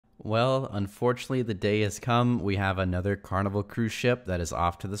Well, unfortunately, the day has come. We have another Carnival cruise ship that is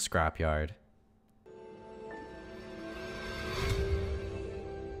off to the scrapyard.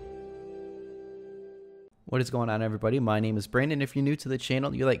 What is going on, everybody? My name is Brandon. If you're new to the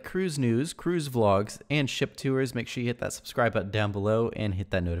channel, you like cruise news, cruise vlogs, and ship tours, make sure you hit that subscribe button down below and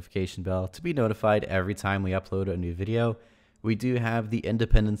hit that notification bell to be notified every time we upload a new video. We do have the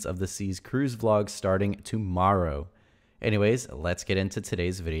Independence of the Seas cruise vlog starting tomorrow. Anyways, let's get into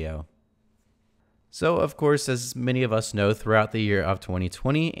today's video. So, of course, as many of us know, throughout the year of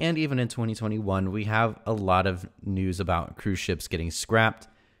 2020 and even in 2021, we have a lot of news about cruise ships getting scrapped.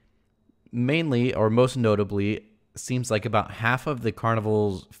 Mainly, or most notably, seems like about half of the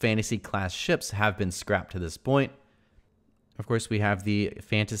Carnival's fantasy class ships have been scrapped to this point. Of course, we have the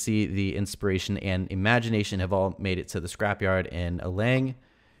Fantasy, the Inspiration, and Imagination have all made it to the scrapyard in Alang.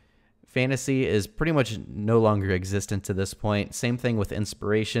 Fantasy is pretty much no longer existent to this point. Same thing with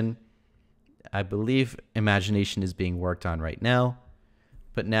Inspiration. I believe Imagination is being worked on right now.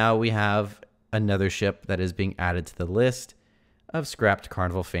 But now we have another ship that is being added to the list of scrapped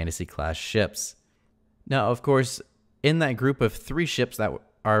Carnival Fantasy class ships. Now, of course, in that group of 3 ships that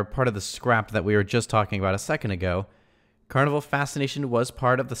are part of the scrap that we were just talking about a second ago, Carnival Fascination was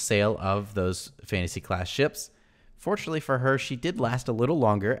part of the sale of those fantasy class ships. Fortunately for her, she did last a little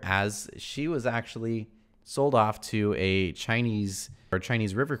longer, as she was actually sold off to a Chinese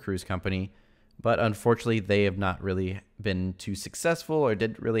river cruise company, but unfortunately they have not really been too successful or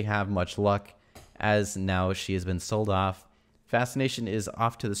didn't really have much luck, as now she has been sold off. Fascination is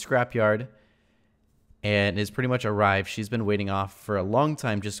off to the scrapyard and is pretty much arrived. She's been waiting off for a long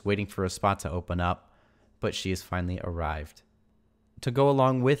time, just waiting for a spot to open up, but she has finally arrived. To go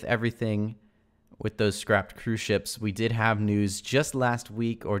along with everything with those scrapped cruise ships, we did have news just last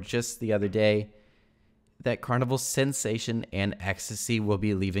week or just the other day that Carnival Sensation and Ecstasy will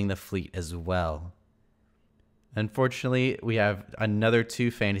be leaving the fleet as well. Unfortunately, we have another 2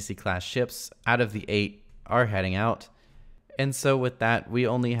 fantasy class ships out of the 8 are heading out. And so with that, we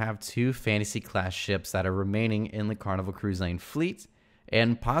only have 2 fantasy class ships that are remaining in the Carnival Cruise Line fleet,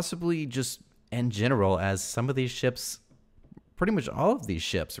 and possibly just in general, as some of these ships, pretty much all of these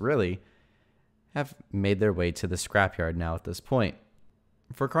ships really, have made their way to the scrapyard now at this point.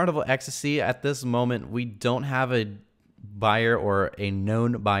 For Carnival Ecstasy, at this moment, we don't have a buyer or a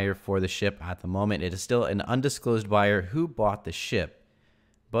known buyer for the ship at the moment. It is still an undisclosed buyer who bought the ship.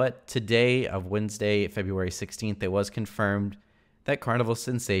 But today, of Wednesday, February 16th, it was confirmed that Carnival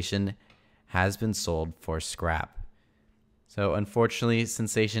Sensation has been sold for scrap. So unfortunately,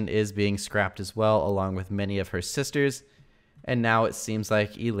 Sensation is being scrapped as well, along with many of her sisters. And now it seems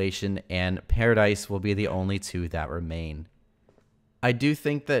like Elation and Paradise will be the only 2 that remain. I do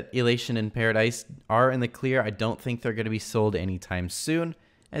think that Elation and Paradise are in the clear. I don't think they're going to be sold anytime soon,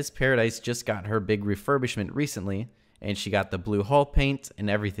 as Paradise just got her big refurbishment recently, and she got the blue hull paint and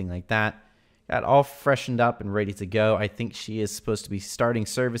everything like that. Got all freshened up and ready to go. I think she is supposed to be starting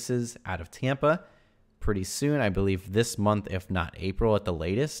services out of Tampa pretty soon. I believe this month, if not April at the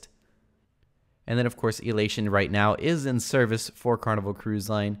latest. And then, of course, Elation right now is in service for Carnival Cruise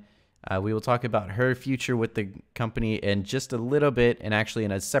Line. We will talk about her future with the company in just a little bit, and actually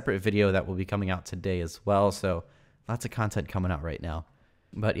in a separate video that will be coming out today as well. So lots of content coming out right now.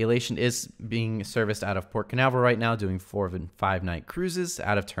 But Elation is being serviced out of Port Canaveral right now, doing 4 and 5 night cruises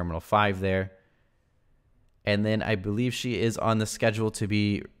out of Terminal 5 there. And then I believe she is on the schedule to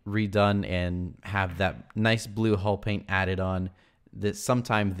be redone and have that nice blue hull paint added on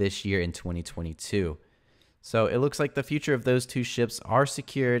sometime this year in 2022. So it looks like the future of those 2 ships are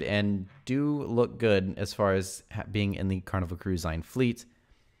secured and do look good as far as being in the Carnival Cruise Line fleet.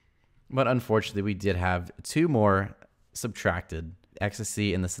 But unfortunately, we did have 2 more subtracted.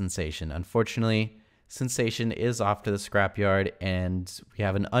 Ecstasy and the Sensation. Unfortunately, Sensation is off to the scrapyard, and we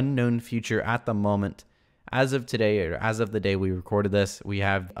have an unknown future at the moment. As of today, or as of the day we recorded this, we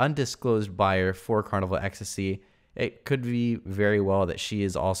have undisclosed buyer for Carnival Ecstasy. It could be very well that she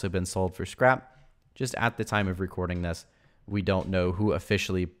has also been sold for scrap. Just at the time of recording this, we don't know who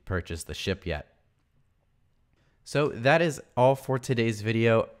officially purchased the ship yet. So that is all for today's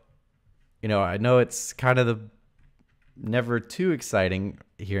video. I know it's kind of never too exciting.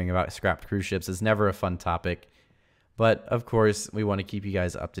 Hearing about scrapped cruise ships is never a fun topic, but of course we want to keep you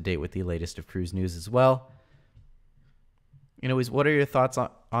guys up to date with the latest of cruise news as well. Anyways, what are your thoughts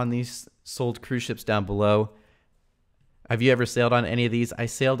on these sold cruise ships down below? Have you ever sailed on any of these? I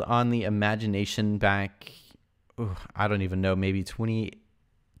sailed on the Imagination back, I don't even know, maybe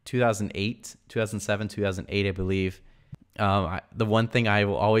 2008, 2007, 2008, I believe. The one thing I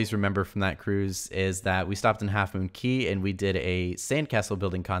will always remember from that cruise is that we stopped in Half Moon Cay and we did a sandcastle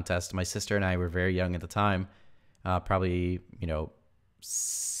building contest. My sister and I were very young at the time, probably,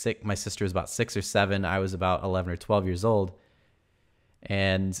 my sister was about 6 or 7. I was about 11 or 12 years old.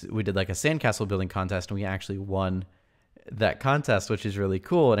 And we did like a sandcastle building contest and we actually won that contest, which is really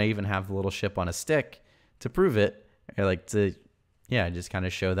cool. And I even have the little ship on a stick to prove it. I like to, just kind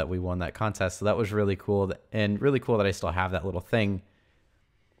of show that we won that contest. So that was really cool, and really cool that I still have that little thing.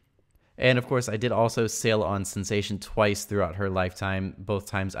 And of course, I did also sail on Sensation twice throughout her lifetime, both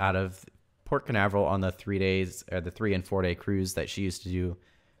times out of Port Canaveral on the 3 days, or the 3 and 4 day cruise that she used to do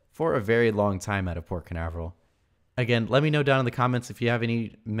for a very long time out of Port Canaveral. Again, let me know down in the comments if you have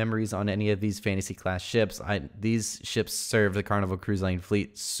any memories on any of these fantasy class ships. These ships served the Carnival Cruise Line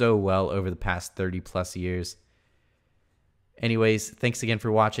fleet so well over the past 30 plus years. Anyways, thanks again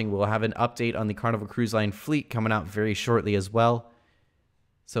for watching. We'll have an update on the Carnival Cruise Line fleet coming out very shortly as well.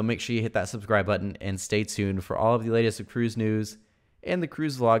 So make sure you hit that subscribe button and stay tuned for all of the latest cruise news and the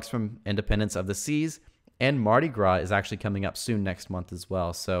cruise vlogs from Independence of the Seas. And Mardi Gras is actually coming up soon next month as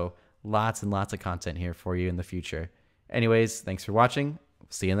well. So lots and lots of content here for you in the future. Anyways, thanks for watching.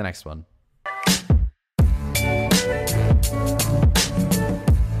 See you in the next one.